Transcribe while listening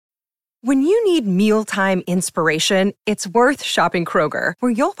When you need mealtime inspiration, it's worth shopping Kroger,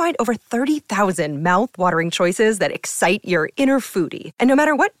 where you'll find over 30,000 mouth-watering choices that excite your inner foodie. And no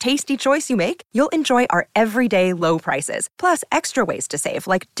matter what tasty choice you make, you'll enjoy our everyday low prices, plus extra ways to save,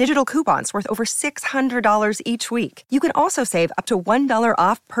 like digital coupons worth over $600 each week. You can also save up to $1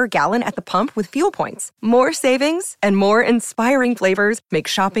 off per gallon at the pump with fuel points. More savings and more inspiring flavors make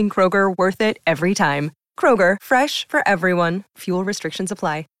shopping Kroger worth it every time. Kroger, fresh for everyone. Fuel restrictions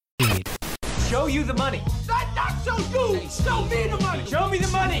apply. Show you the money. Not show you. Show me the money. Show me the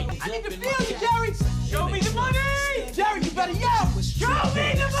money. I need to feel you, Jerry. Show me the money. Jerry, you better yell. Show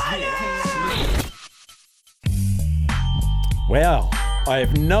me the money. Well, I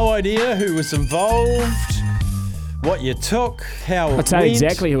have no idea who was involved, what you took, how it I'll tell you went.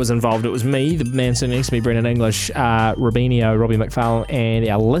 exactly who was involved. It was me, the man sitting next to me, Brendan English, Robinho, Robbie McFarlane, and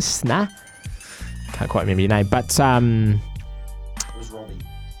our listener. Can't quite remember your name, but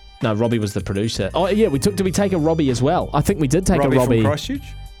no, Robbie was the producer. Oh, yeah, did we take a Robbie as well? I think we did take Robbie a Robbie. from Christchurch?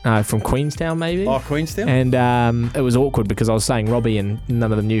 From Queenstown, maybe. Oh, Queenstown? And it was awkward because I was saying Robbie and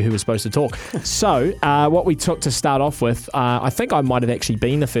none of them knew who was supposed to talk. So, what we took to start off with, I think I might have actually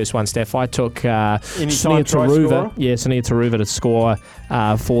been the first one, Steph. I took Sonia Taruva. Yeah, Sonia Taruva to score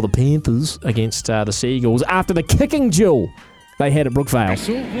for the Panthers against the Seagulls after the kicking duel they had at Brookvale.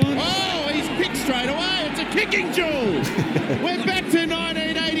 Oh, he's picked straight away. It's a kicking duel. We're back to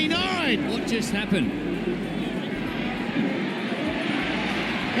 1989. What just happened?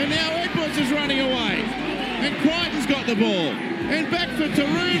 And now Edwards is running away. And Crichton's got the ball. And back for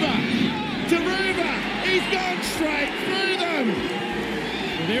Taruva. Taruva, he's gone straight through them.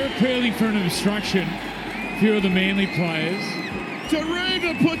 Well, they're appealing for an obstruction. A few of the Manly players.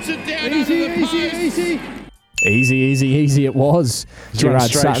 Taruva puts it down under the post. Easy it was. Gerard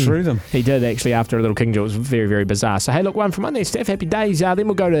straight through them. He did actually after a little king duel. It was very, very bizarre. So, hey, look, one from Monday. Steph, happy days. Then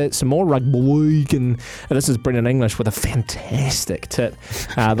we'll go to some more rugby league. And this is Brendan English with a fantastic tip.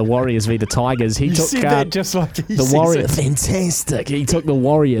 The Warriors v the Tigers. He took said that just like he the says Warriors. it. Fantastic. He took the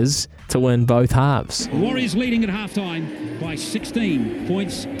Warriors to win both halves. Warriors leading at halftime by 16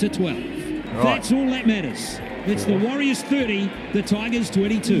 points to 12. Right. That's all that matters. It's the Warriors 30, the Tigers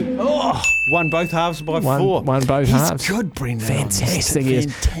 22. Oh, won both halves by 4. Won both halves. He's good, Brendan. Fantastic.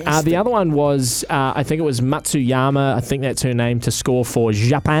 The other one was, I think it was Matsuyama, I think that's her name, to score for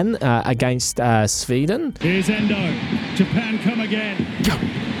Japan against Sweden. Here's Endo. Japan come again.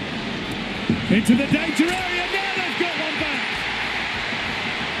 Into the danger area. Now they've got one back.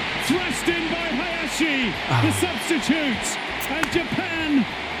 Thrust in by Hayashi, the substitutes. And Japan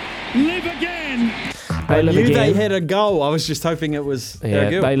live again. I knew they had a goal. I was just hoping it was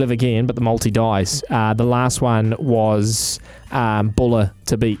they live again, but the multi dies. The last one was Buller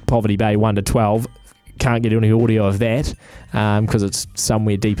to beat Poverty Bay 1-12. Can't get any audio of that because it's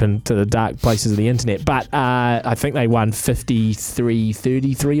somewhere deep into the dark places of the internet. But I think they won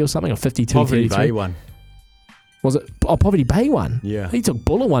 53-33 or something, or 52-33. Poverty Bay won. Was it? Oh, Poverty Bay won? Yeah. He took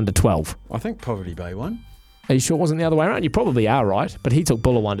Buller 1-12. I think Poverty Bay won. Are you sure it wasn't the other way around? You probably are right, but he took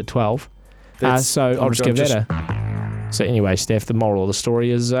Buller 1-12. So I'll just give that a... So anyway, Steph, the moral of the story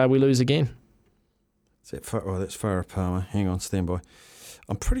is we lose again. That's Farah Palmer. Hang on, stand by.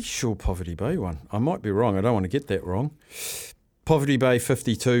 I'm pretty sure Poverty Bay won. I might be wrong. I don't want to get that wrong. Poverty Bay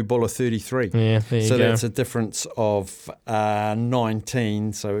 52, Buller 33. Yeah, there you so go. That's a difference of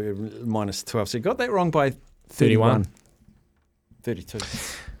 19, so minus 12. So you got that wrong by 31. 32.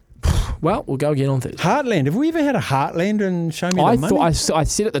 Well, we'll go again on Thursday. Heartland. Have we ever had a Heartland and Show Me the Money? I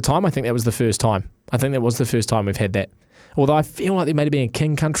said at the time, I think that was the first time. I think that was the first time we've had that. Although I feel like there may have been a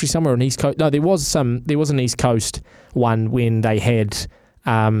King Country somewhere on East Coast. No, there was an East Coast one when they had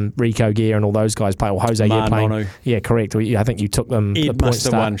Rico Gear and all those guys play, or Jose Gear playing. Nonu. Yeah, correct. I think you took them. Ed the point must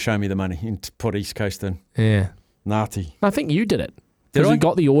have start. won Show Me the Money and put East Coast in. Yeah. Naughty. I think you did it. Did Because I? you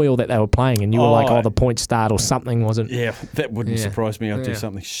got the oil that they were playing and you were like, the point start or something, wasn't it? Yeah, that wouldn't Yeah. surprise me. I'd Yeah. do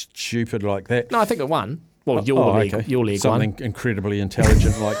something stupid like that. No, I think it won. Well, your league won. Something incredibly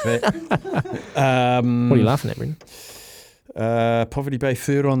intelligent like that. What are you laughing at, Brendan? Poverty Bay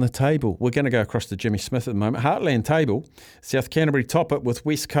third on the table. We're going to go across to Jimmy Smith at the moment. Heartland table. South Canterbury top it with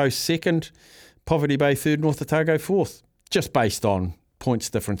West Coast second. Poverty Bay third. North Otago fourth. Just based on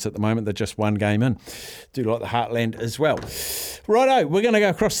points difference at the moment. They're just one game in. Do like the Heartland as well. Righto, we're going to go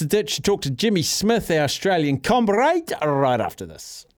across the ditch to talk to Jimmy Smith, our Australian comrade, right after this.